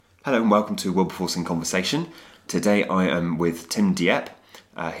Hello and welcome to Wilberforce in Conversation. Today I am with Tim Dieppe.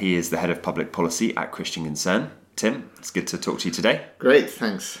 He is the Head of Public Policy at Christian Concern. Tim, it's good to talk to you today. Great,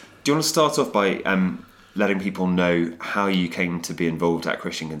 thanks. Do you want to start off by letting people know how you came to be involved at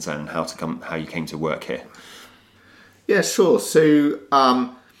Christian Concern and how you came to work here? Yeah, sure. So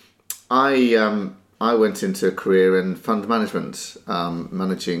I went into a career in fund management,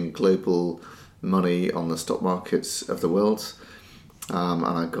 managing global money on the stock markets of the world. And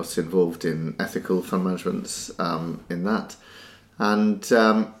I got involved in ethical fund management in that. And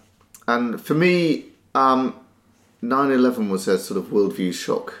for me, 9/11 was a sort of worldview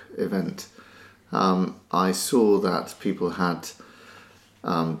shock event. I saw that people had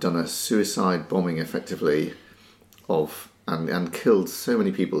done a suicide bombing effectively and killed so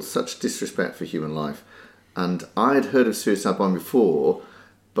many people, such disrespect for human life. And I had heard of suicide bombing before,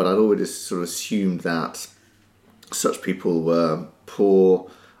 but I'd always sort of assumed that such people were poor,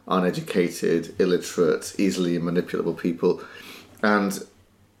 uneducated, illiterate, easily manipulable people. And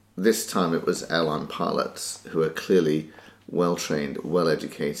this time it was airline pilots who were clearly well-trained,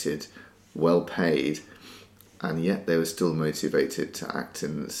 well-educated, well-paid, and yet they were still motivated to act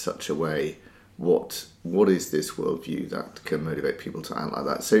in such a way. What is this worldview that can motivate people to act like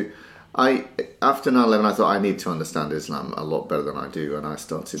that? So after 9/11, I thought I need to understand Islam a lot better than I do, and I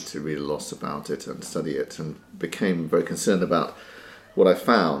started to read a lot about it and study it and became very concerned about what I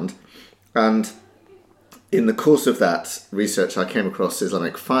found. And in the course of that research, I came across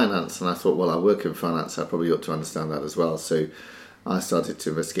Islamic finance, and I thought, well, I work in finance, I probably ought to understand that as well. So I started to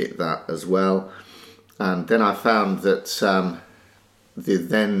investigate that as well. And then I found that the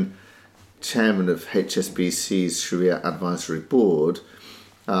then chairman of HSBC's Sharia Advisory Board,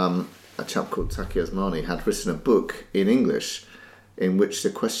 a chap called Taqi Osmani, had written a book in English in which the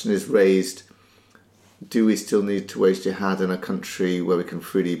question is raised, do we still need to wage jihad in a country where we can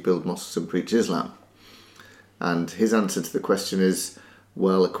freely build mosques and preach Islam? And his answer to the question is,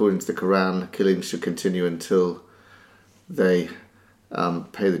 well, according to the Quran, killing should continue until they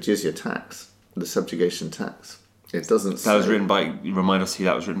pay the jizya tax, the subjugation tax. It doesn't say... That was written by... Remind us who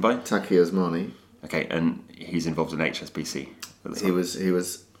that was written by? Taqi Osmani. Okay, and he's involved in HSBC.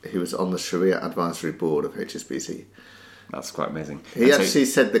 He was on the Sharia Advisory Board of HSBC. That's quite amazing. He actually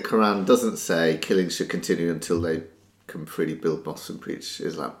said the Quran doesn't say killing should continue until they can freely build mosques and preach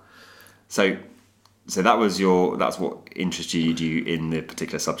Islam. So that's what interested you in the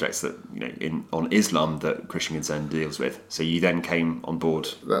particular subjects that on Islam that Christian Concern deals with. So you then came on board.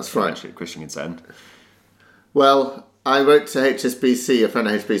 That's right. At Christian Concern. Well, I wrote to HSBC, a friend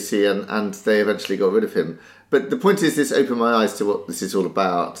of HSBC, and they eventually got rid of him. But the point is, this opened my eyes to what this is all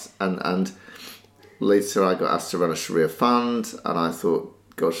about. And later I got asked to run a Sharia fund, and I thought,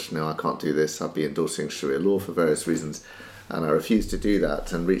 gosh, no, I can't do this. I'd be endorsing Sharia law for various reasons. And I refused to do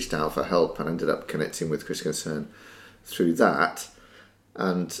that and reached out for help and ended up connecting with Christian Concern through that.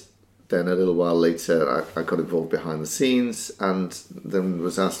 And then a little while later, I got involved behind the scenes and then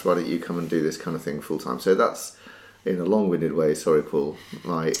was asked, why don't you come and do this kind of thing full time? So that's, in a long-winded way, sorry, Paul,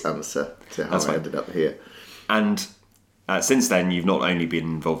 my answer to how I ended up here. And since then, you've not only been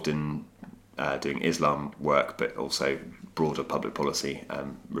involved in doing Islam work, but also broader public policy,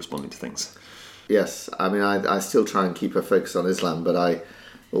 responding to things. Yes, I mean, I still try and keep a focus on Islam, but I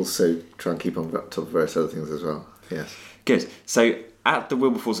also try and keep on top of various other things as well. Yes. Good. So at the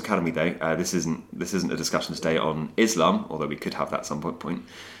Wilberforce Academy, though, this isn't a discussion today on Islam, although we could have that at some point.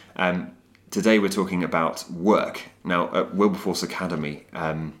 Today we're talking about work. Now, at Wilberforce Academy,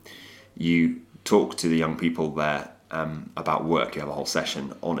 you talk to the young people there about work. You have a whole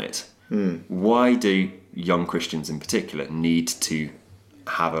session on it. Why do young Christians in particular need to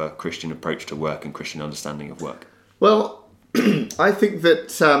have a Christian approach to work and Christian understanding of work? Well, I think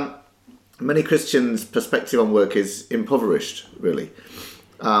that many Christians' perspective on work is impoverished, really.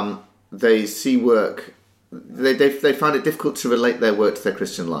 They see work, they find it difficult to relate their work to their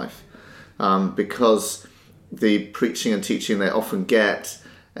Christian life because the preaching and teaching they often get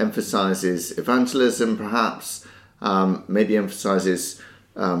emphasises evangelism, perhaps, maybe emphasises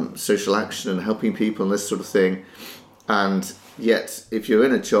social action and helping people and this sort of thing. And yet, if you're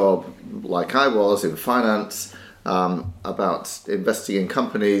in a job like I was in finance, about investing in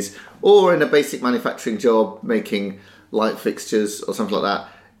companies, or in a basic manufacturing job, making light fixtures or something like that,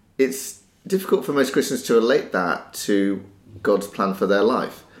 it's difficult for most Christians to relate that to God's plan for their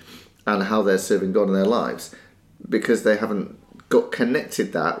life and how they're serving God in their lives, because they haven't got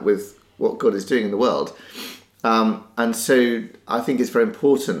connected that with what God is doing in the world. And so I think it's very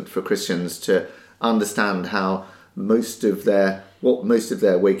important for Christians to understand how most of their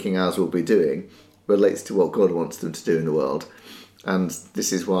waking hours will be doing relates to what God wants them to do in the world. And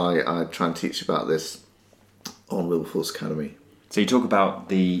this is why I try and teach about this on Wilberforce Academy. So you talk about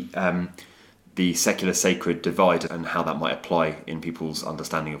the secular sacred divide and how that might apply in people's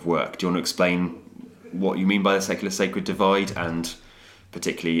understanding of work. Do you want to explain what you mean by the secular sacred divide and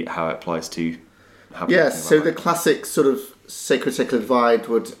particularly how it applies to how people Yes, think so about the work? classic sort of sacred secular divide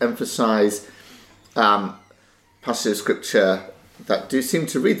would emphasise passages of scripture that do seem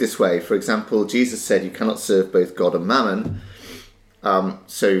to read this way. For example, Jesus said you cannot serve both God and mammon.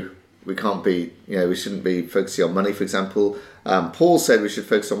 So we can't be, we shouldn't be focusing on money, for example. Paul said we should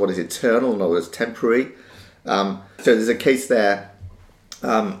focus on what is eternal, not what is temporary. So there's a case there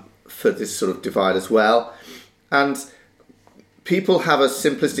for this sort of divide as well. And people have a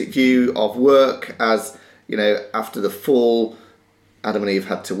simplistic view of work as, after the fall, Adam and Eve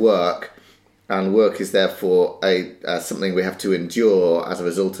had to work, and work is therefore something we have to endure as a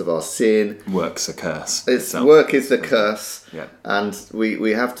result of our sin. Work's a curse. Work is the curse, Yeah. and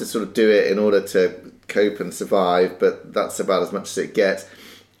we have to sort of do it in order to cope and survive, but that's about as much as it gets.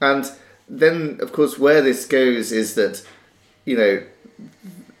 And then, of course, where this goes is that,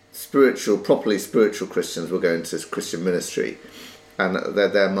 properly spiritual Christians will go into Christian ministry, and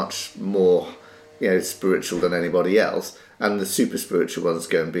they're much more, spiritual than anybody else, and the super spiritual ones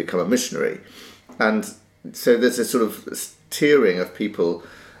go and become a missionary. And so there's a sort of tiering of people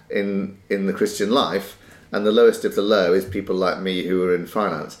in the Christian life, and the lowest of the low is people like me who are in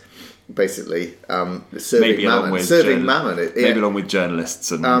finance, basically serving mammon. Maybe along with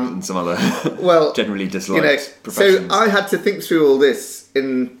journalists and some other generally disliked So professions. I had to think through all this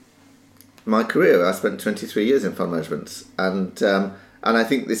in my career. I spent 23 years in fund management, and I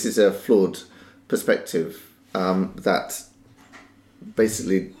think this is a flawed perspective that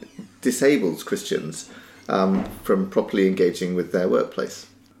basically disables Christians from properly engaging with their workplace.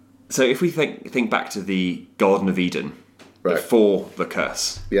 So if we think back to the Garden of Eden, Right. before the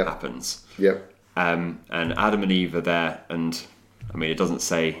curse Yeah. happens, Yep. and Adam and Eve are there, and it doesn't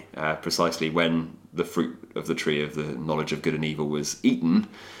say precisely when the fruit of the tree of the knowledge of good and evil was eaten,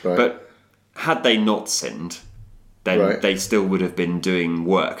 Right. but had they not sinned, then Right. they still would have been doing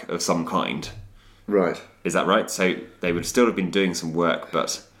work of some kind. Right. Is that right? So they would still have been doing some work,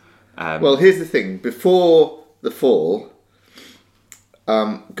 but Well, here's the thing. Before the fall,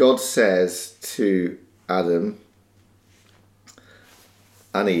 God says to Adam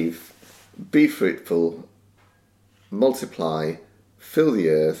and Eve, be fruitful, multiply, fill the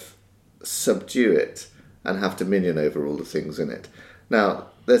earth, subdue it, and have dominion over all the things in it. Now,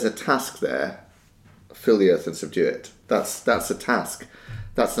 there's a task there. Fill the earth and subdue it. That's a task.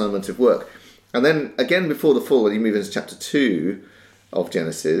 That's an element of work. And then, again, before the fall, when you move into chapter 2 of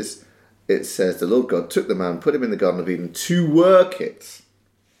Genesis, it says, the Lord God took the man, put him in the Garden of Eden to work it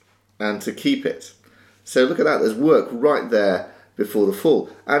and to keep it. So look at that. There's work right there before the fall.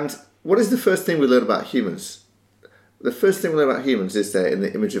 And what is the first thing we learn about humans? The first thing we learn about humans is they're in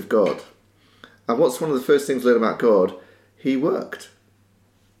the image of God. And what's one of the first things we learn about God? He worked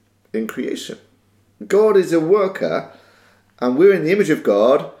in creation. God is a worker, and we're in the image of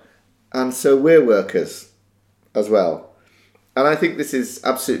God, and so we're workers as well. And I think this is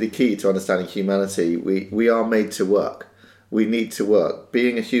absolutely key to understanding humanity. We are made to work. We need to work.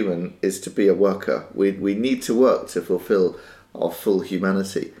 Being a human is to be a worker. We need to work to fulfill our full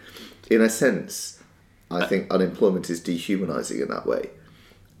humanity. In a sense, I think unemployment is dehumanising in that way.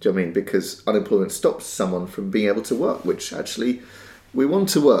 Do you know what I mean? Because unemployment stops someone from being able to work, which actually we want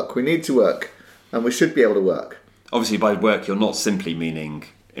to work, we need to work, and we should be able to work. obviously by work you're not simply meaning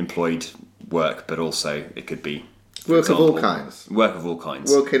employed work, but also it could be Work of all kinds. Work of all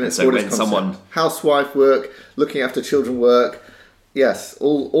kinds. Work in its so when broadest someone concept. Housewife work, looking after children work, yes,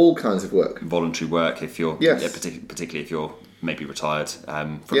 all kinds of work. voluntary work, if you're Yes. particularly if you're maybe retired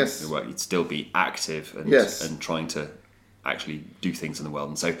from Yes. your work, you'd still be active and Yes. and trying to actually do things in the world.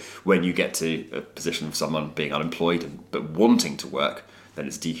 And so when you get to a position of someone being unemployed but wanting to work, then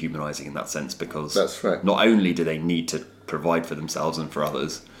it's dehumanising in that sense, because That's right. not only do they need to provide for themselves and for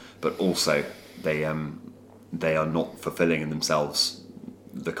others, but also they are not fulfilling in themselves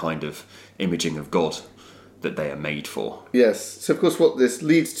the kind of imaging of God that they are made for. Yes. So, of course, what this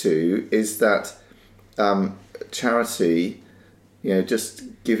leads to is that charity, just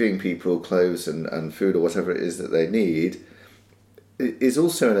giving people clothes and food or whatever it is that they need, is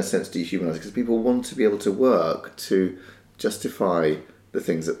also in a sense dehumanising, because people want to be able to work to justify the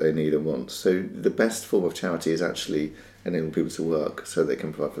things that they need and want. So the best form of charity is actually enabling people to work so they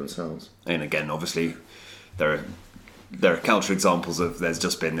can provide for themselves. And again, obviously, there are counter-examples of there's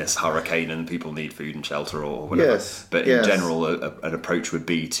just been this hurricane and people need food and shelter or whatever. Yes, But yes. in general, an approach would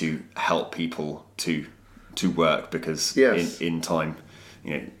be to help people to to work because Yes. in time,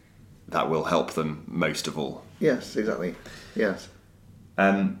 that will help them most of all. Yes, exactly. Yes.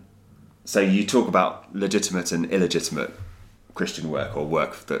 So you talk about legitimate and illegitimate Christian work, or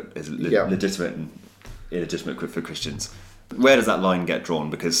work that is legitimate and illegitimate for Christians. Where does that line get drawn?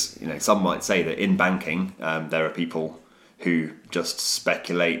 Because some might say that in banking there are people who just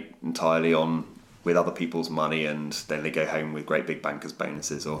speculate entirely with other people's money, and then they go home with great big bankers'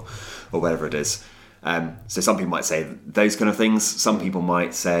 bonuses or whatever it is. So some people might say those kind of things. Some people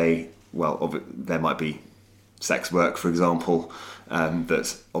might say, well, there might be sex work, for example,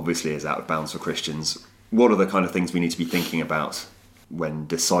 that obviously is out of bounds for Christians. What are the kind of things we need to be thinking about when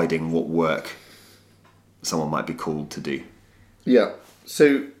deciding what work someone might be called to do? Yeah.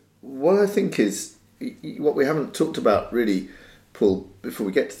 So what I think is, what we haven't talked about really, Paul, before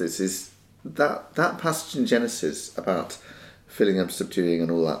we get to this, is that passage in Genesis about filling and subduing and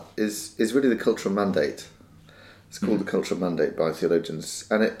all that is really the cultural mandate. It's called the cultural mandate by theologians.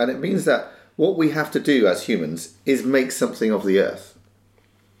 And it means that what we have to do as humans is make something of the earth.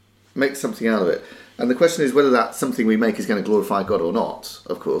 Make something out of it. And the question is whether that something we make is going to glorify God or not,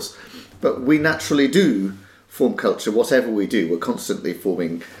 of course. But we naturally do form culture. Whatever we do, we're constantly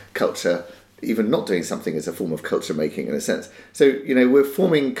forming culture. Even not doing something is a form of culture making, in a sense. So, we're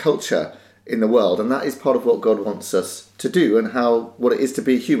forming culture in the world, and that is part of what God wants us to do, and what it is to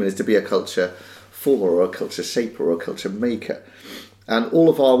be human is to be a culture former or a culture shaper or a culture maker. And all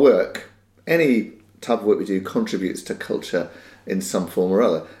of our work, any type of work we do, contributes to culture in some form or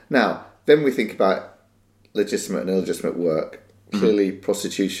other. Now, then we think about legitimate and illegitimate work. Clearly,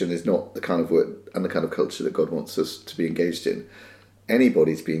 prostitution is not the kind of work and the kind of culture that God wants us to be engaged in.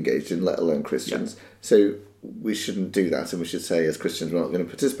 Anybody to be engaged in, let alone Christians. Yeah. So we shouldn't do that, and we should say as Christians we're not going to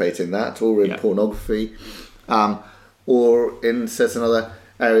participate in that, or in pornography, or in certain other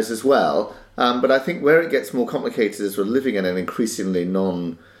areas as well. But I think where it gets more complicated as we're living in an increasingly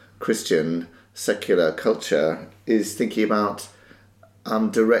non-Christian secular culture is thinking about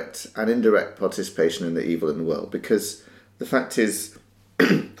direct and indirect participation in the evil in the world. Because the fact is,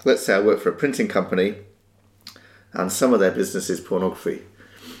 let's say I work for a printing company and some of their business is pornography.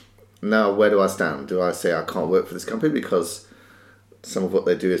 Now, where do I stand? Do I say I can't work for this company because some of what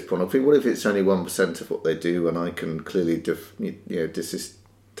they do is pornography? What if it's only 1% of what they do, and I can clearly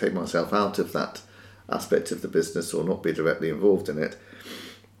take myself out of that aspect of the business or not be directly involved in it?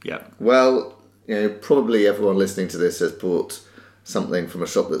 Yeah. Well, probably everyone listening to this has bought something from a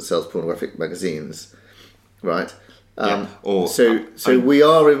shop that sells pornographic magazines, right? So we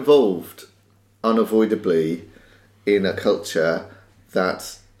are involved unavoidably in a culture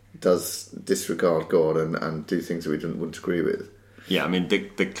that does disregard God and do things that we wouldn't agree with. Yeah, I mean,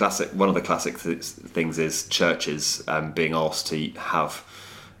 one of the classic things is churches being asked to have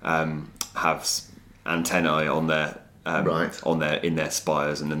antennae on their in their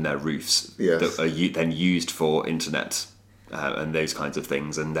spires and in their roofs that are then used for internet and those kinds of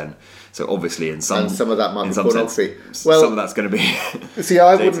things, and then so obviously in some of that might be pornography. Some of that's going to be. See,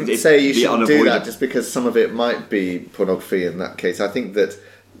 I wouldn't say you should do that just because some of it might be pornography. In that case, I think that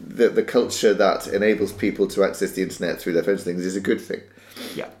the culture that enables people to access the internet through their phones and things is a good thing.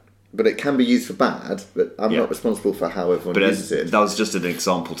 Yeah. But it can be used for bad, but I'm not responsible for how everyone uses it. That was just an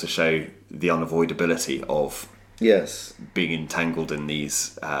example to show the unavoidability of being entangled in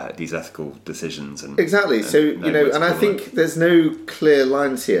these ethical decisions. And exactly. So, and I think there's no clear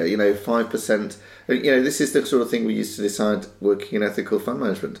lines here. 5%, this is the sort of thing we used to decide working in ethical fund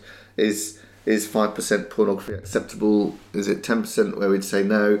management. Is 5% pornography acceptable? Is it 10% where we'd say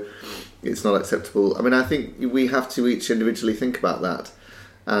no, it's not acceptable? I mean, I think we have to each individually think about that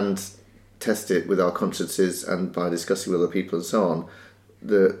and test it with our consciences and by discussing with other people and so on,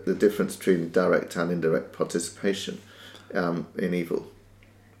 the difference between direct and indirect participation in evil.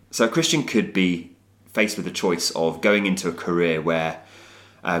 So a Christian could be faced with the choice of going into a career where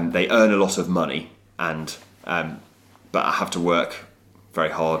they earn a lot of money and but have to work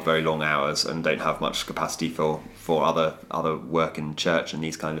very hard, very long hours, and don't have much capacity for other work in church and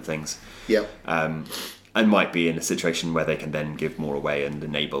these kind of things. Yeah. And might be in a situation where they can then give more away and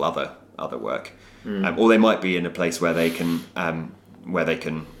enable other work, or they might be in a place where they can earn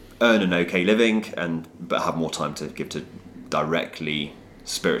an okay living but have more time to give to directly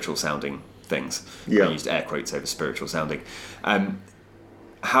spiritual sounding things. Yeah. I used air quotes over spiritual sounding.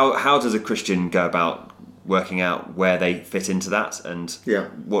 How does a Christian go about working out where they fit into that, and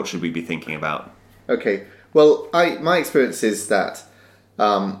what should we be thinking about? Okay. Well, my experience is that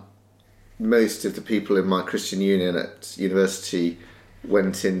most of the people in my Christian union at university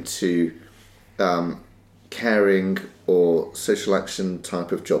went into caring or social action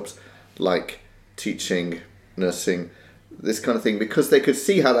type of jobs, like teaching, nursing, this kind of thing, because they could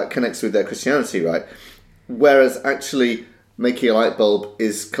see how that connects with their Christianity, right? Whereas actually making a light bulb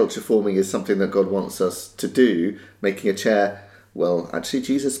is culture forming, is something that God wants us to do. Making a chair, well, actually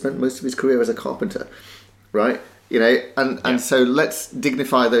Jesus spent most of his career as a carpenter, right? And so let's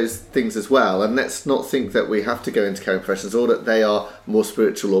dignify those things as well, and let's not think that we have to go into caring professions or that they are more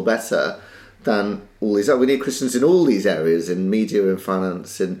spiritual or better than all these. We need Christians in all these areas, in media, in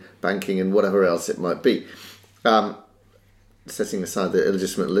finance, in banking, and whatever else it might be. Setting aside the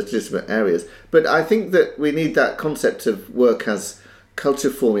legitimate areas. But I think that we need that concept of work as culture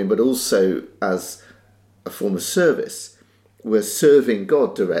forming, but also as a form of service. We're serving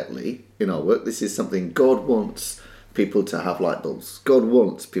God directly in our work. This is something God wants people to have light bulbs. God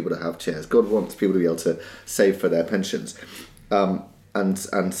wants people to have chairs. God wants people to be able to save for their pensions. And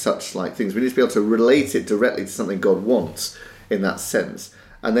such like things. We need to be able to relate it directly to something God wants in that sense.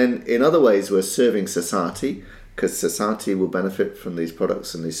 And then in other ways we're serving society, because society will benefit from these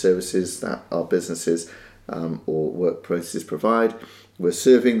products and these services that our businesses or work processes provide. We're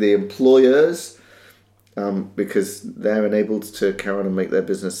serving the employers because they're enabled to carry on and make their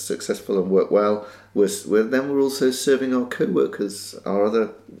business successful and work well. We're also serving our co-workers, our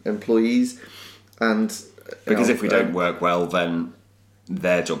other employees. And because if we don't work well, then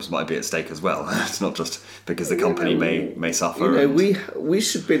their jobs might be at stake as well. It's not just because the company may suffer. We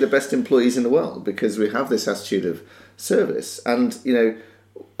should be the best employees in the world because we have this attitude of service. And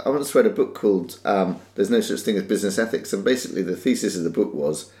I once read a book called "There's No Such Thing as Business Ethics," and basically the thesis of the book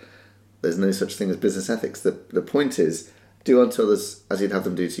was there's no such thing as business ethics. The point is do unto others as you'd have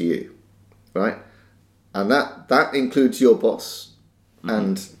them do to you, right? And that includes your boss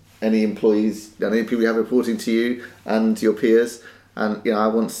and any employees, any people you have reporting to you, and your peers. And I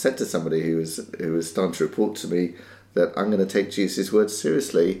once said to somebody who was starting to report to me that I'm going to take Jesus' words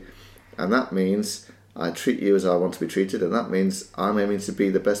seriously, and that means I treat you as I want to be treated, and that means I'm aiming to be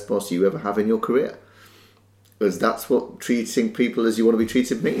the best boss you ever have in your career. Because that's what treating people as you want to be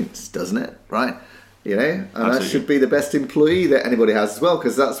treated means, doesn't it? Right? And Absolutely. I should be the best employee that anybody has as well,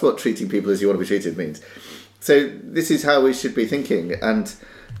 because that's what treating people as you want to be treated means. So this is how we should be thinking. And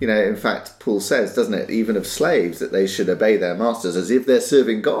in fact, Paul says, doesn't it, even of slaves, that they should obey their masters as if they're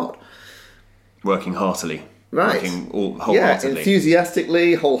serving God. Working heartily. Right. Working wholeheartedly. Yeah,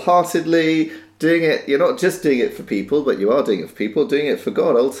 enthusiastically, wholeheartedly, doing it. You're not just doing it for people, but you are doing it for people, doing it for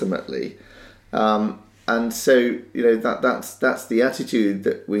God ultimately. And so, that's the attitude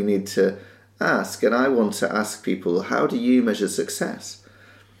that we need to ask. And I want to ask people, how do you measure success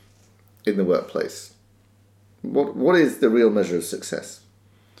in the workplace? What is the real measure of success?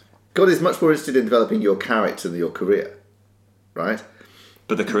 God is much more interested in developing your character than your career, right?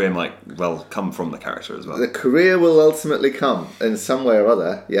 But the career might well come from the character as well. The career will ultimately come in some way or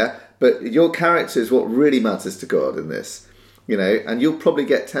other, yeah? But your character is what really matters to God in this, and you'll probably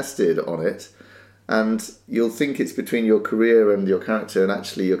get tested on it, and you'll think it's between your career and your character, and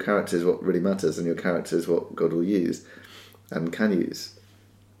actually your character is what really matters, and your character is what God will use and can use.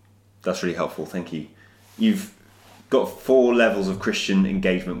 That's really helpful, thank you. You've got 4 levels of Christian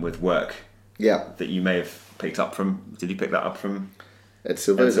engagement with work. Yeah. That you may have picked up from. Did you pick that up from Ed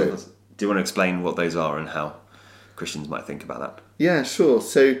Silvoso? Do you want to explain what those are and how Christians might think about that? Yeah, sure.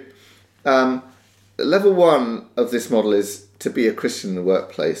 So, level 1 of this model is to be a Christian in the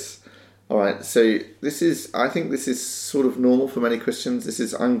workplace. All right. So I think this is sort of normal for many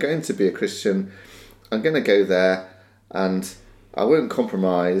Christians. I'm going to be a Christian. I'm going to go there, and I won't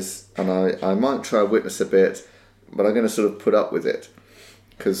compromise, and I might try to witness a bit, but I'm going to sort of put up with it.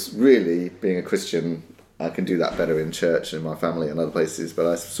 Because really, being a Christian, I can do that better in church and in my family and other places, but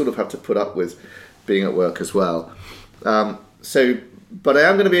I sort of have to put up with being at work as well. But I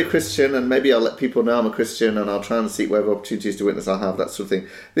am going to be a Christian, and maybe I'll let people know I'm a Christian, and I'll try and seek whatever opportunities to witness I have, that sort of thing.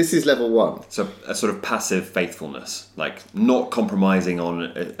 This is level 1. So a sort of passive faithfulness, like not compromising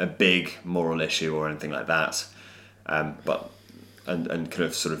on a big moral issue or anything like that, but kind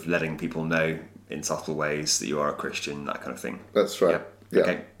of sort of letting people know in subtle ways that you are a Christian, that kind of thing. That's right. Yeah.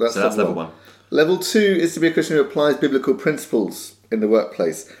 Okay, so that's level 1. Level 2 is to be a Christian who applies biblical principles in the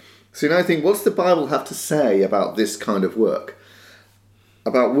workplace. So I think, what's the Bible have to say about this kind of work?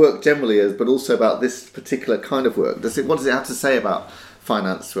 About work generally, but also about this particular kind of work. What does it have to say about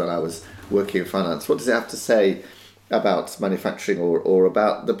finance when I was working in finance? What does it have to say about manufacturing or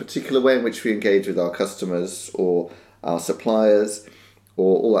about the particular way in which we engage with our customers or our suppliers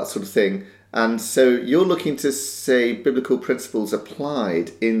or all that sort of thing? And so you're looking to say biblical principles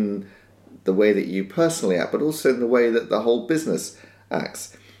applied in the way that you personally act, but also in the way that the whole business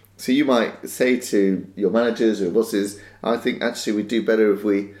acts. So you might say to your managers or bosses, I think actually we do better if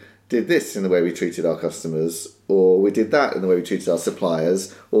we did this in the way we treated our customers, or we did that in the way we treated our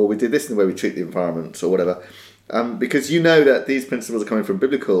suppliers, or we did this in the way we treat the environment, or whatever. Because you know that these principles are coming from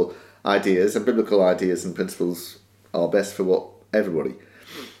biblical ideas, and biblical ideas and principles are best for what everybody.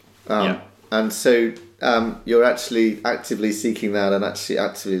 And so you're actually actively seeking that and actually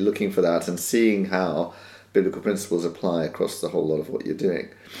actively looking for that and seeing how biblical principles apply across the whole lot of what you're doing.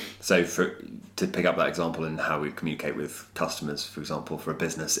 So to pick up that example in how we communicate with customers, for example, for a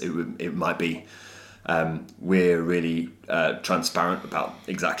business, it might be we're really transparent about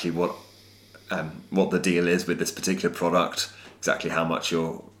exactly what the deal is with this particular product, exactly how much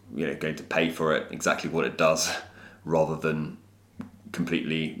you're going to pay for it, exactly what it does, rather than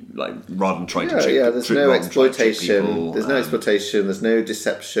completely rather than trying to trick. There's no exploitation. There's no exploitation. There's no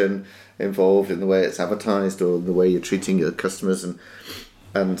deception involved in the way it's advertised or in the way you're treating your customers,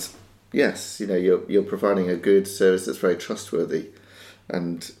 and yes, you're providing a good service that's very trustworthy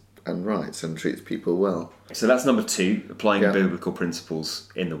and right and treats people well. So that's number 2, applying biblical principles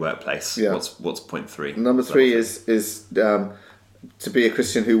in the workplace. What's point 3? Number 3 is to be a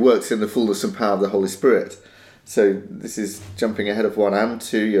Christian who works in the fullness and power of the Holy Spirit. So this is jumping ahead of 1 and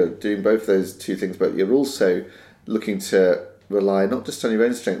 2. You're doing both those 2 things, but you're also looking to rely not just on your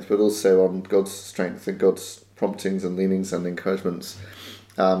own strength, but also on God's strength and God's promptings and leanings and encouragements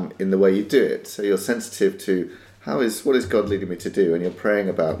in the way you do it. So you're sensitive to what is God leading me to do, and you're praying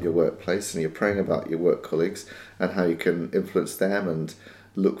about your workplace and you're praying about your work colleagues and how you can influence them and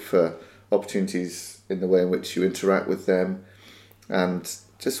look for opportunities in the way in which you interact with them, and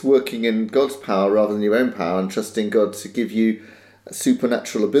just working in God's power rather than your own power, and trusting God to give you a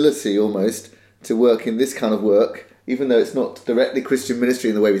supernatural ability almost to work in this kind of work. Even though it's not directly Christian ministry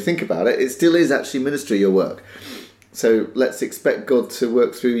in the way we think about it, it still is actually ministry, your work. So let's expect God to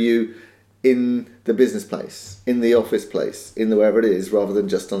work through you in the business place, in the office place, in the wherever it is, rather than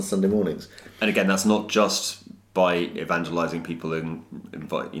just on Sunday mornings. And again, that's not just by evangelising people and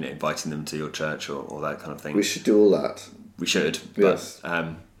inviting them to your church or that kind of thing. We should do all that. We should, yes.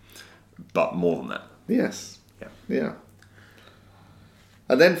 But more than that. Yes. Yeah.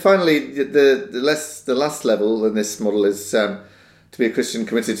 And then finally, the last level in this model is to be a Christian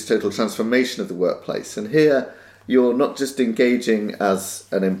committed to total transformation of the workplace. And here, you're not just engaging as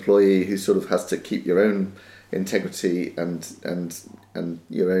an employee who sort of has to keep your own integrity and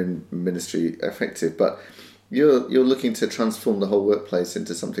your own ministry effective, but you're looking to transform the whole workplace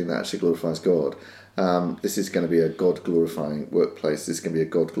into something that actually glorifies God. This is going to be a God-glorifying workplace. This is going to be a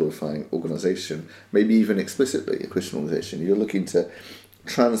God-glorifying organisation, maybe even explicitly a Christian organisation. You're looking to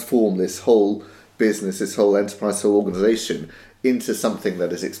transform this whole business, this whole enterprise, this whole organisation into something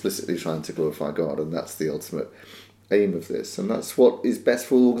that is explicitly trying to glorify God, and that's the ultimate aim of this. And that's what is best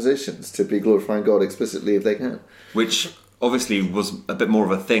for all organisations, to be glorifying God explicitly if they can. Which obviously was a bit more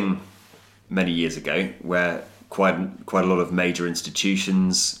of a thing many years ago, where quite a lot of major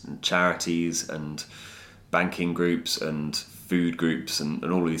institutions and charities and banking groups and food groups and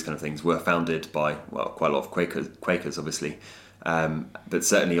all of these kind of things were founded by, quite a lot of Quakers obviously, but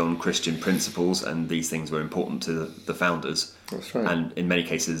certainly on Christian principles, and these things were important to the founders. That's right. And in many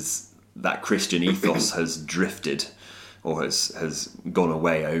cases, that Christian ethos has drifted or has gone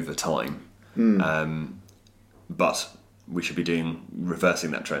away over time. But we should be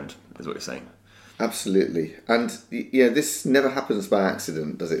reversing that trend, is what you're saying. Absolutely. And this never happens by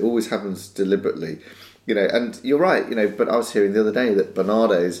accident, does it? It always happens deliberately. And you're right, but I was hearing the other day that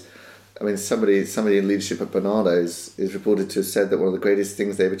Barnardo's, somebody in leadership at Barnardo's is reported to have said that one of the greatest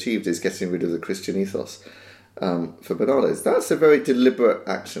things they've achieved is getting rid of the Christian ethos for Barnardo's. That's a very deliberate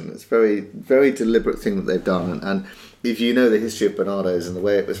action. It's a very, very deliberate thing that they've done. And if you know the history of Barnardo's and the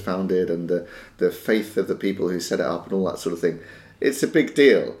way it was founded and the faith of the people who set it up and all that sort of thing, it's a big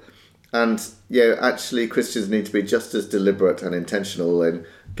deal. And actually Christians need to be just as deliberate and intentional in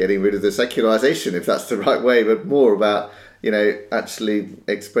getting rid of the secularization, if that's the right way, but more about, actually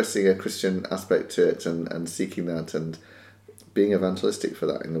expressing a Christian aspect to it and seeking that and being evangelistic for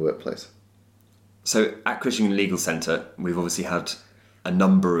that in the workplace. So at Christian Legal Centre, we've obviously had a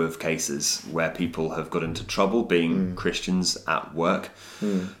number of cases where people have got into trouble being Christians at work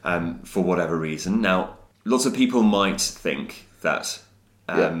for whatever reason. Now, lots of people might think that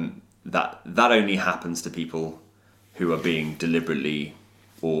that only happens to people who are being deliberately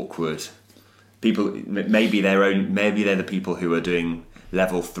awkward. People, maybe they're the people who are doing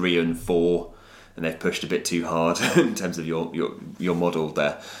level 3 and 4, and they've pushed a bit too hard in terms of your model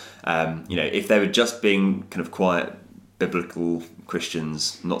there. If they were just being kind of quiet biblical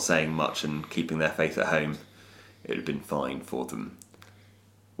Christians, not saying much and keeping their faith at home, it would have been fine for them.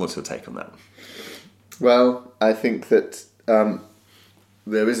 What's your take on that? Well, I think that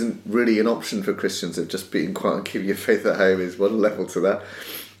there isn't really an option for Christians of just being quiet and keeping your faith at home is one level to that.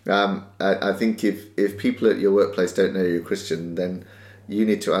 I think if people at your workplace don't know you're a Christian, then you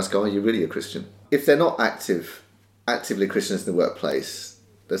need to ask, are you really a Christian? If they're not actively Christians in the workplace,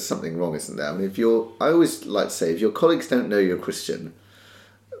 there's something wrong, isn't there? I mean, I always like to say, if your colleagues don't know you're a Christian,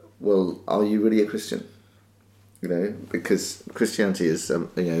 well, are you really a Christian? Because Christianity is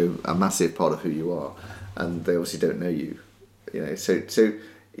a massive part of who you are, and they obviously don't know you. So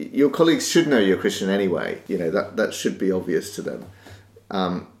your colleagues should know you're a Christian anyway. That should be obvious to them.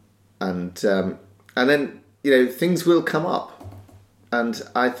 And then things will come up, and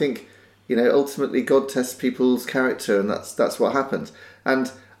I think ultimately God tests people's character, and that's what happens.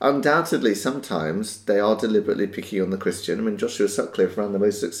 And undoubtedly, sometimes they are deliberately picking on the Christian. I mean, Joshua Sutcliffe ran the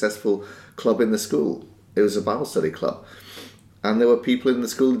most successful club in the school. It was a Bible study club, and there were people in the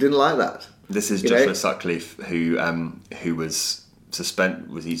school who didn't like that. This is Joshua Sutcliffe, who was suspended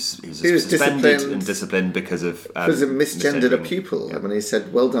and disciplined because of misgendered a pupil. Yeah. I mean, he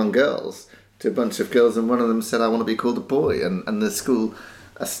said, "Well done, girls," to a bunch of girls, and one of them said, "I want to be called a boy," and the school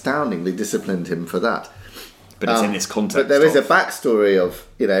astoundingly disciplined him for that. But it's in this context. But there is a backstory of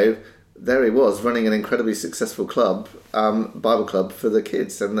there he was running an incredibly successful club, Bible club for the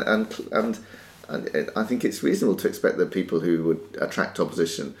kids, and I think it's reasonable to expect that people who would attract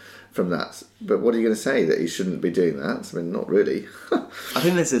opposition from that. But what are you going to say, that he shouldn't be doing that? I mean, not really. I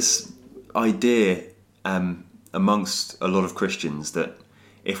think there's this idea amongst a lot of Christians that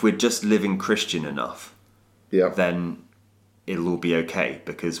if we're just living Christian enough, then it'll all be okay,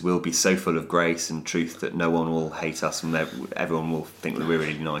 because we'll be so full of grace and truth that no one will hate us and everyone will think that we're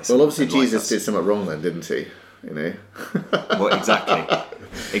really nice. Well, obviously Jesus did something wrong then, didn't he? Well,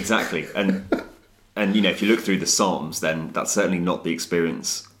 exactly. And if you look through the Psalms, then that's certainly not the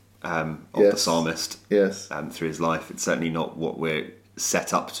experience of the psalmist through his life. It's certainly not what we're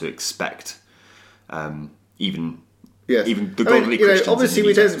set up to expect. Even the godly Christians. Obviously,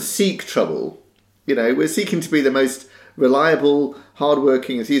 we don't seek trouble. We're seeking to be the most reliable,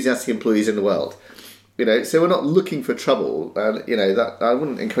 hard-working, enthusiastic employees in the world. So we're not looking for trouble. That I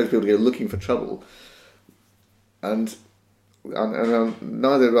wouldn't encourage people to go looking for trouble. And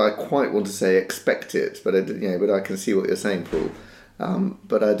neither do I quite want to say expect it, but I can see what you're saying, Paul.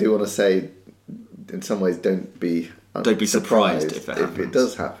 But I do want to say, in some ways, don't be surprised if it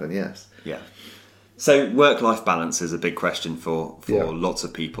does happen. Yes. Yeah. So work-life balance is a big question for lots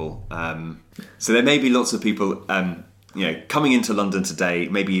of people. So there may be lots of people, coming into London today,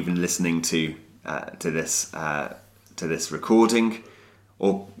 maybe even listening to this recording,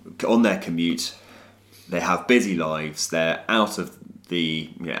 or on their commute. They have busy lives. They're out of the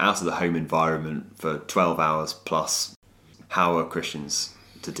home environment for 12 hours plus. How are Christians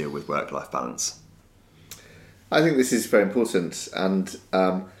to deal with work-life balance? I think this is very important, and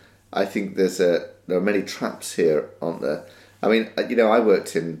I think there are many traps here, aren't there? I mean, I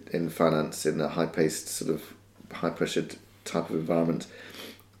worked in finance in a high-paced, sort of high-pressured type of environment,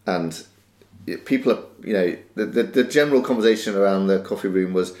 and people are, the general conversation around the coffee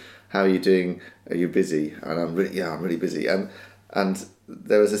room was, "How are you doing? Are you busy?" And I'm really busy. And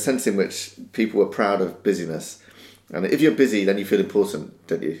there was a sense in which people were proud of busyness. And if you're busy, then you feel important,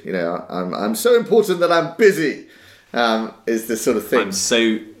 don't you? I'm so important that I'm busy. Is the sort of thing. I'm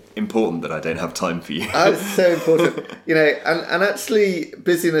so important that I don't have time for you. It's so important. And actually,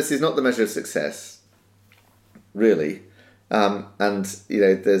 busyness is not the measure of success, really.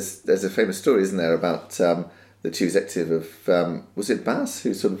 There's a famous story, isn't there, about the chief executive of, was it Bass,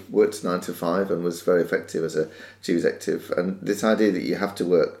 who sort of worked 9 to 5 and was very effective as a chief executive. And this idea that you have to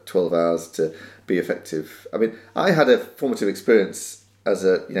work 12 hours to be effective. I mean, I had a formative experience as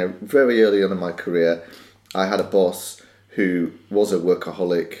very early on in my career. I had a boss who was a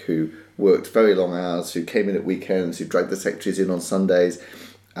workaholic, who worked very long hours, who came in at weekends, who dragged the secretaries in on Sundays.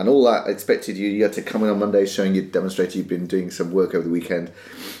 And all that expected you had to come in on Monday showing you'd demonstrated you'd been doing some work over the weekend.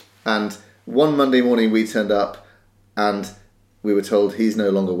 And one Monday morning we turned up and we were told, "He's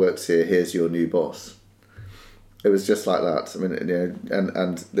no longer works here, here's your new boss." It was just like that. I mean,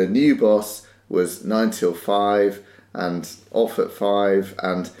 and the new boss was 9 till 5 and off at 5,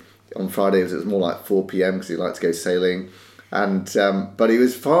 and on Fridays it was more like 4 p.m. because he liked to go sailing. And but he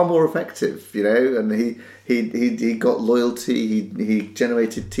was far more effective, and he got loyalty, he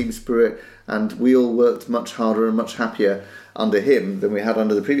generated team spirit, and we all worked much harder and much happier under him than we had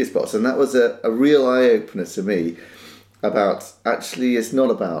under the previous boss. And that was a real eye-opener to me about, actually, it's not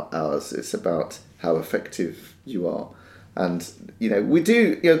about hours, it's about how effective you are. And, we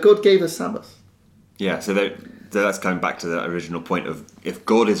do, God gave us Sabbath. Yeah, so that's going back to the original point of, if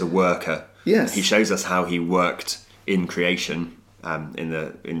God is a worker, yes, he shows us how he worked in creation,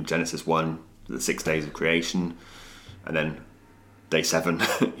 in Genesis 1, the 6 days of creation, and then day 7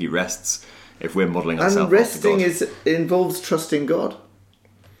 he rests. If we're modelling ourselves and resting after God, involves trusting God,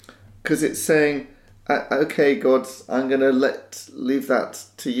 because it's saying, okay, God, I'm going to leave that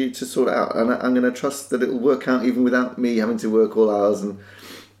to you to sort out, and I'm going to trust that it will work out even without me having to work all hours. And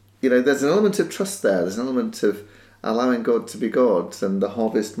there's an element of trust there. There's an element of allowing God to be God, and the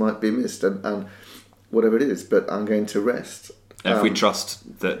harvest might be missed, and whatever it is, but I'm going to rest. And if we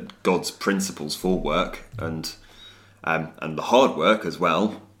trust that God's principles for work and the hard work as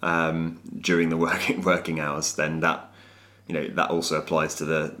well during the working hours, then that also applies to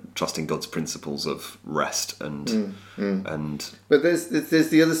the trusting God's principles of rest and. But there's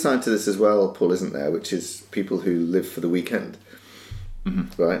the other side to this as well, Paul, isn't there? Which is people who live for the weekend,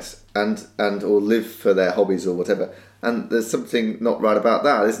 right? And or live for their hobbies or whatever. And there's something not right about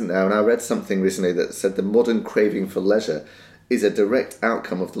that, isn't there? And I read something recently that said the modern craving for leisure is a direct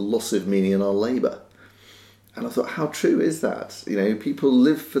outcome of the loss of meaning in our labour. And I thought, how true is that? People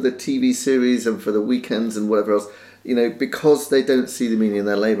live for the TV series and for the weekends and whatever else, because they don't see the meaning in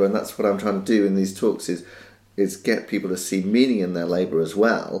their labour. And that's what I'm trying to do in these talks is get people to see meaning in their labour as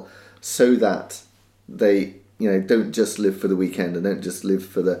well, so that they, don't just live for the weekend and don't just live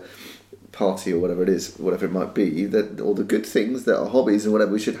for the party or whatever it is, whatever it might be, that all the good things that are hobbies and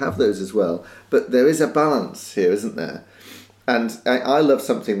whatever, we should have those as well. But there is a balance here, isn't there? And I love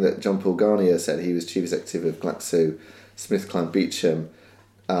something that John Paul Garnier said. He was chief executive of GlaxoSmithKline Beecham.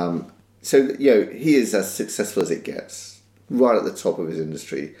 So he is as successful as it gets, right at the top of his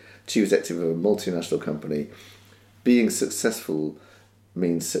industry, chief executive of a multinational company. Being successful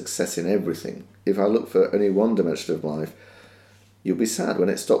means success in everything. If I look for only one dimension of life, you'll be sad when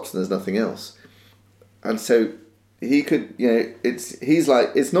it stops and there's nothing else. And so he could, he's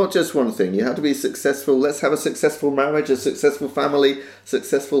like, it's not just one thing. You have to be successful. Let's have a successful marriage, a successful family,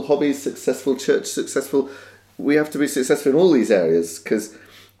 successful hobbies, successful church, successful. We have to be successful in all these areas, because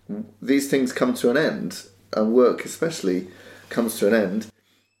these things come to an end, and work especially comes to an end.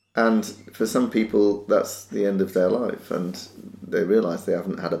 And for some people, that's the end of their life, and they realise they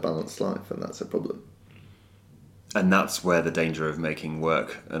haven't had a balanced life, and that's a problem. And that's where the danger of making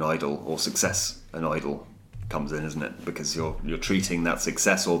work an idol or success an idol comes in, isn't it? Because you're treating that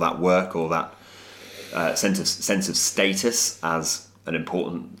success or that work or that sense of status as an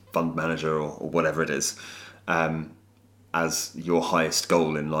important fund manager or whatever it is, as your highest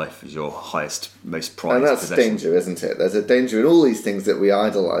goal in life, as your highest, most prized possession. And that's danger, isn't it? There's a danger in all these things that we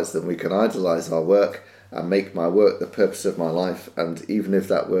idolise them. We can idolise our work and make my work the purpose of my life. And even if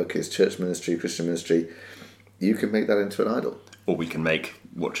that work is church ministry, Christian ministry, you can make that into an idol. Or we can make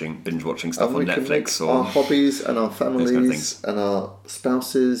binge watching stuff on Netflix, or our hobbies and our families kind of and our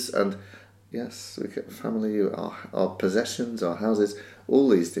spouses, and yes, we get family, our possessions, our houses. All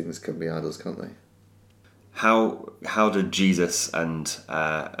these things can be idols, can't they? How did Jesus and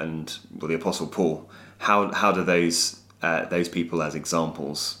the Apostle Paul, how do those people as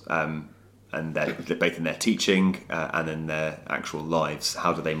examples, and both in their teaching and in their actual lives,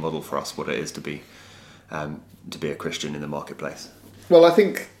 how do they model for us what it is to be a Christian in the marketplace? Well, I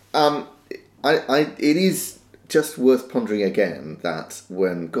think it is just worth pondering again that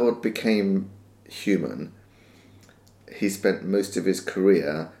when God became human, he spent most of his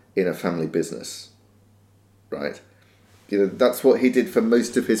career in a family business, right? That's what he did for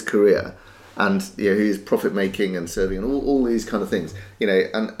most of his career, and he was profit making and serving and all these kind of things,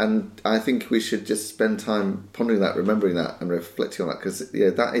 and I think we should just spend time pondering that, remembering that, and reflecting on that, because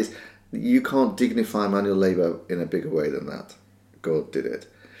that is, you can't dignify manual labour in a bigger way than that. God did it.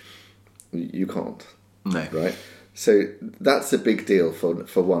 You can't. No. Right? So that's a big deal for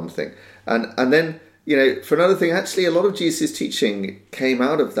one thing. And then, for another thing, actually a lot of Jesus' teaching came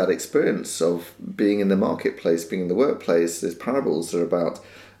out of that experience of being in the marketplace, being in the workplace. His parables are about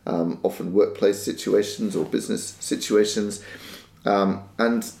often workplace situations or business situations.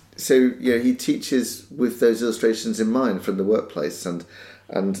 And so, he teaches with those illustrations in mind from the workplace and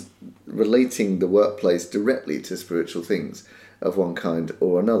relating the workplace directly to spiritual things of one kind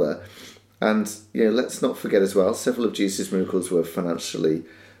or another. And let's not forget as well, several of Jesus' miracles were financially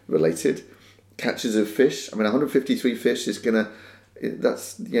related. Catches of fish, 153 fish is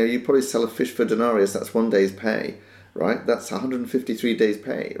that's, you probably sell a fish for denarius, that's 1 day's pay, right? That's 153 days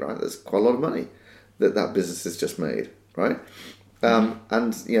pay, right? That's quite a lot of money that business has just made, right?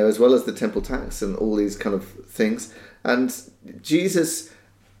 And as well as the temple tax and all these kind of things. And Jesus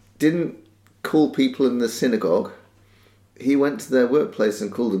didn't call people in the synagogue. He went to their workplace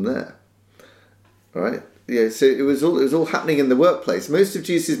and called them there. Right? Yeah, so it was all happening in the workplace. Most of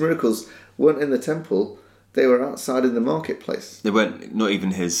Jesus' miracles weren't in the temple. They were outside in the marketplace. They weren't. Not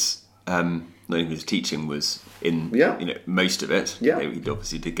even his teaching was in. Yeah. Most of it. Yeah. He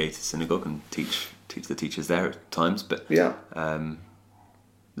obviously did go to synagogue and teach the teachers there at times, but Yeah.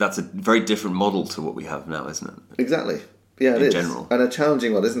 That's a very different model to what we have now, isn't it? Exactly. Yeah, it in is. general. And a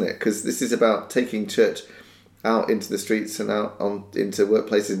challenging one, isn't it? Because this is about taking church out into the streets and out into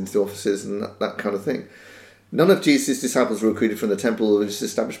workplaces, into offices, and that kind of thing. None of Jesus' disciples were recruited from the temple or religious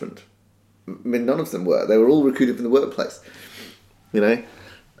establishment. I mean, none of them were. They were all recruited from the workplace.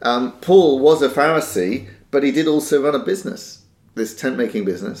 Paul was a Pharisee, but he did also run a business, this tent-making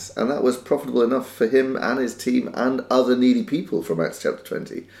business, and that was profitable enough for him and his team and other needy people from Acts chapter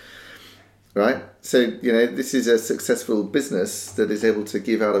 20. Right? So, this is a successful business that is able to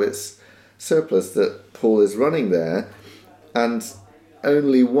give out of its surplus that Paul is running there, and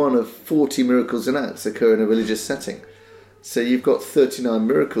only one of 40 miracles in Acts occur in a religious setting. So you've got 39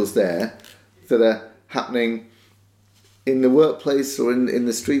 miracles there that are happening in the workplace or in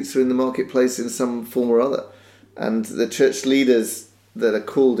the streets or in the marketplace in some form or other. And the church leaders that are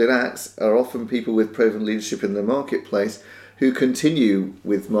called in Acts are often people with proven leadership in the marketplace who continue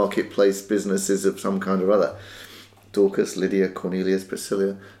with marketplace businesses of some kind or other. Dorcas, Lydia, Cornelius,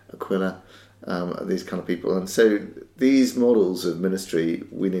 Priscilla, Aquila, these kind of people. And so these models of ministry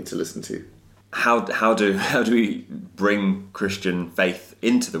we need to listen to. How do we bring Christian faith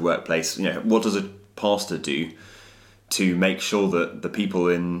into the workplace? What does a pastor do to make sure that the people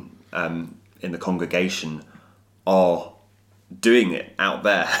in the congregation are doing it out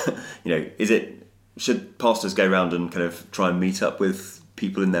there? Should pastors go around and kind of try and meet up with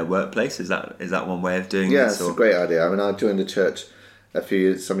people in their workplace? Is that one way of doing it? Yeah, it's a great idea. I mean, I joined a church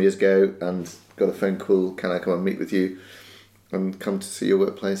some years ago and got a phone call, can I come and meet with you and come to see your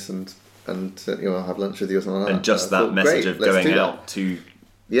workplace and I'll have lunch with you or something like that. And just that message of going out to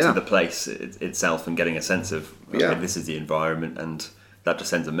the place itself and getting a sense of, this is the environment, and that just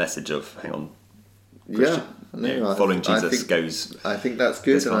sends a message of, hang on, Christian, following Jesus goes. I think that's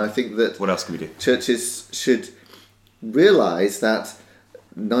good, and I think that what else can we do? Churches should realise that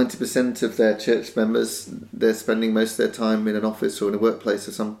 90% of their church members, they're spending most of their time in an office or in a workplace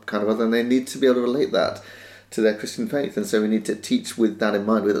of some kind of other, and they need to be able to relate that to their Christian faith. And so we need to teach with that in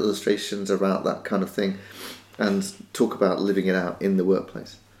mind, with illustrations about that kind of thing, and talk about living it out in the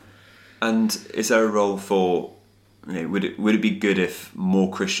workplace. And is there a role for, would it be good if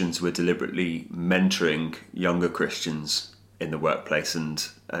more Christians were deliberately mentoring younger Christians in the workplace and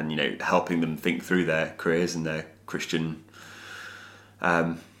helping them think through their careers and their Christian,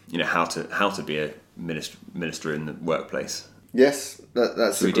 how to be a minister in the workplace? Yes,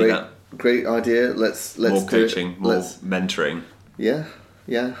 that's a great idea. Let's more coaching, more mentoring. Yeah,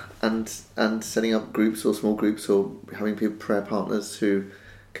 and setting up groups or small groups, or having people prayer partners who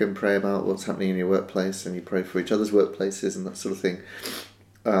can pray about what's happening in your workplace, and you pray for each other's workplaces and that sort of thing.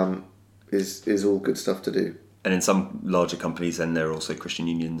 Is all good stuff to do. And in some larger companies, then there are also Christian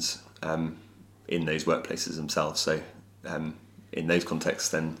unions in those workplaces themselves. So in those contexts,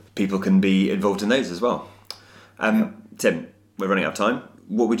 then people can be involved in those as well. Tim, we're running out of time.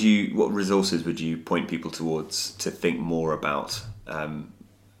 What resources would you point people towards to think more about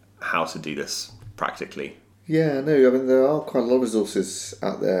how to do this practically? Yeah, no, I mean, there are quite a lot of resources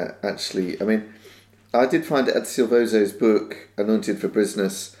out there, actually. I mean, I did find Ed Silvoso's book, Anointed for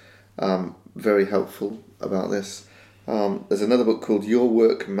Business, very helpful about this. There's another book called Your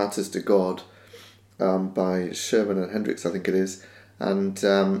Work Matters to God, by Sherman and Hendricks, I think it is. And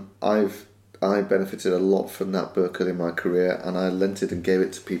I benefited a lot from that book in my career, and I lent it and gave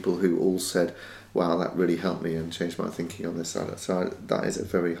it to people who all said, wow, that really helped me and changed my thinking on this. So that is a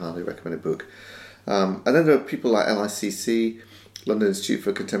very highly recommended book. And then there are people like LICC, London Institute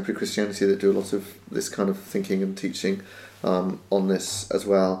for Contemporary Christianity, that do a lot of this kind of thinking and teaching on this as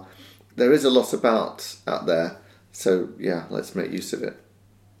well. There is a lot out there, so yeah, let's make use of it.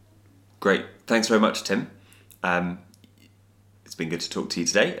 Great. Thanks very much, Tim. It's been good to talk to you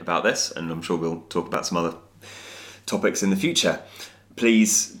today about this, and I'm sure we'll talk about some other topics in the future.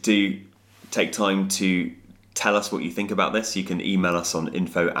 Please do take time to tell us what you think about this. You can email us on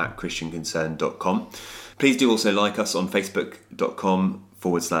info@christianconcern.com. Please do also like us on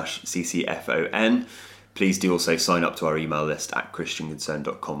facebook.com/CCFON. Please do also sign up to our email list at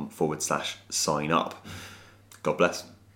christianconcern.com/sign up. God bless.